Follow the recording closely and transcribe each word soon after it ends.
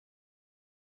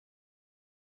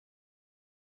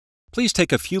Please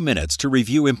take a few minutes to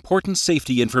review important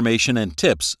safety information and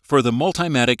tips for the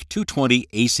Multimatic 220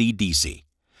 AC/DC.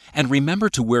 And remember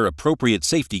to wear appropriate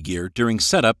safety gear during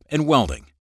setup and welding.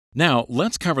 Now,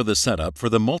 let's cover the setup for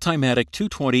the Multimatic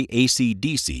 220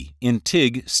 AC/DC in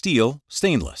TIG steel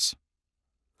stainless.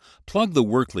 Plug the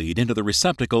work lead into the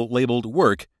receptacle labeled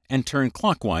Work and turn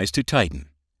clockwise to tighten.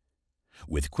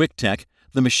 With QuickTech,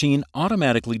 the machine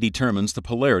automatically determines the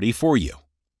polarity for you.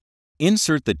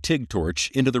 Insert the TIG torch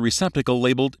into the receptacle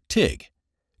labeled TIG.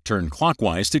 Turn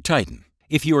clockwise to tighten.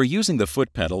 If you are using the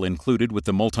foot pedal included with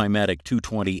the Multimatic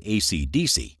 220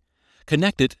 AC/DC,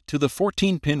 connect it to the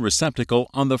 14-pin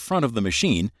receptacle on the front of the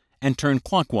machine and turn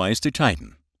clockwise to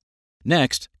tighten.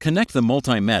 Next, connect the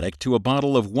Multimatic to a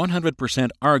bottle of 100%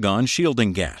 argon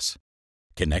shielding gas.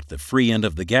 Connect the free end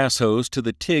of the gas hose to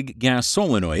the TIG gas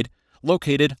solenoid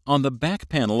located on the back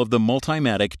panel of the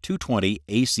Multimatic 220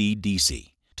 AC/DC.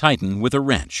 Tighten with a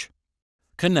wrench.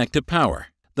 Connect to power.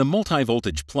 The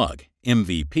multi-voltage plug,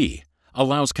 MVP,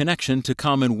 allows connection to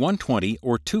common 120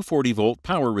 or 240-volt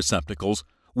power receptacles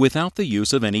without the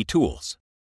use of any tools.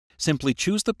 Simply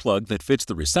choose the plug that fits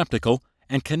the receptacle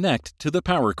and connect to the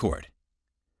power cord.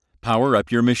 Power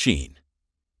up your machine.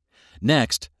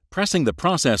 Next, pressing the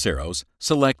process arrows,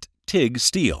 select TIG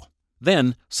Steel.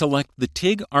 Then, select the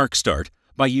TIG Arc Start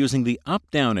by using the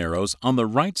up-down arrows on the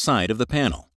right side of the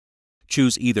panel.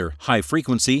 Choose either High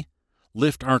Frequency,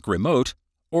 Lift Arc Remote,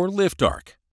 or Lift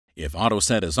Arc. If Auto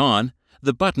Set is on,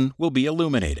 the button will be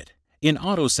illuminated. In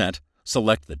Auto Set,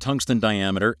 select the tungsten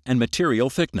diameter and material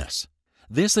thickness.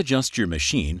 This adjusts your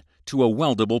machine to a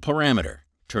weldable parameter.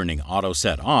 Turning Auto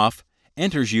Set off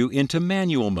enters you into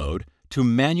manual mode to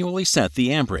manually set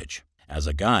the amperage. As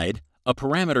a guide, a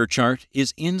parameter chart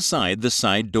is inside the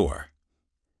side door.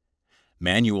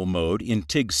 Manual mode in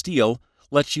TIG Steel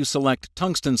lets you select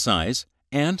tungsten size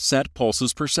and set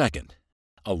pulses per second.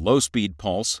 A low-speed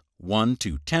pulse, 1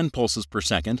 to 10 pulses per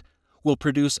second, will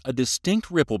produce a distinct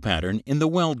ripple pattern in the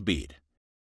weld bead.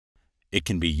 It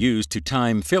can be used to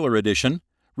time filler addition,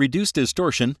 reduce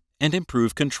distortion, and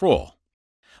improve control.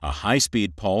 A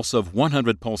high-speed pulse of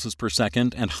 100 pulses per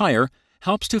second and higher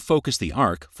helps to focus the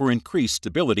arc for increased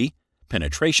stability,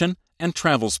 penetration, and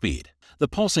travel speed. The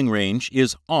pulsing range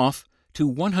is off to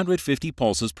 150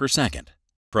 pulses per second.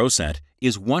 ProSet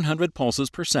is 100 pulses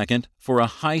per second for a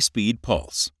high-speed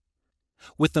pulse.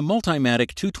 With the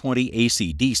Multimatic 220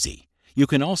 AC/DC, you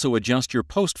can also adjust your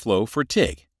post flow for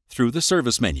TIG through the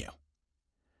service menu.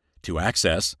 To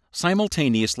access,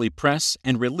 simultaneously press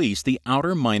and release the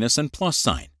outer minus and plus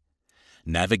sign.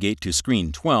 Navigate to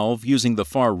screen 12 using the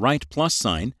far right plus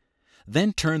sign,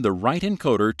 then turn the right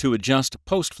encoder to adjust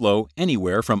post flow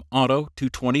anywhere from auto to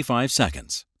 25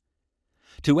 seconds.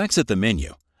 To exit the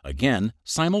menu, again,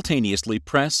 simultaneously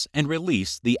press and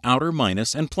release the outer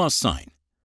minus and plus sign.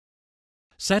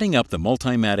 Setting up the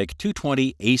Multimatic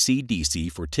 220 AC/DC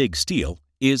for TIG Steel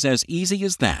is as easy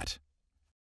as that.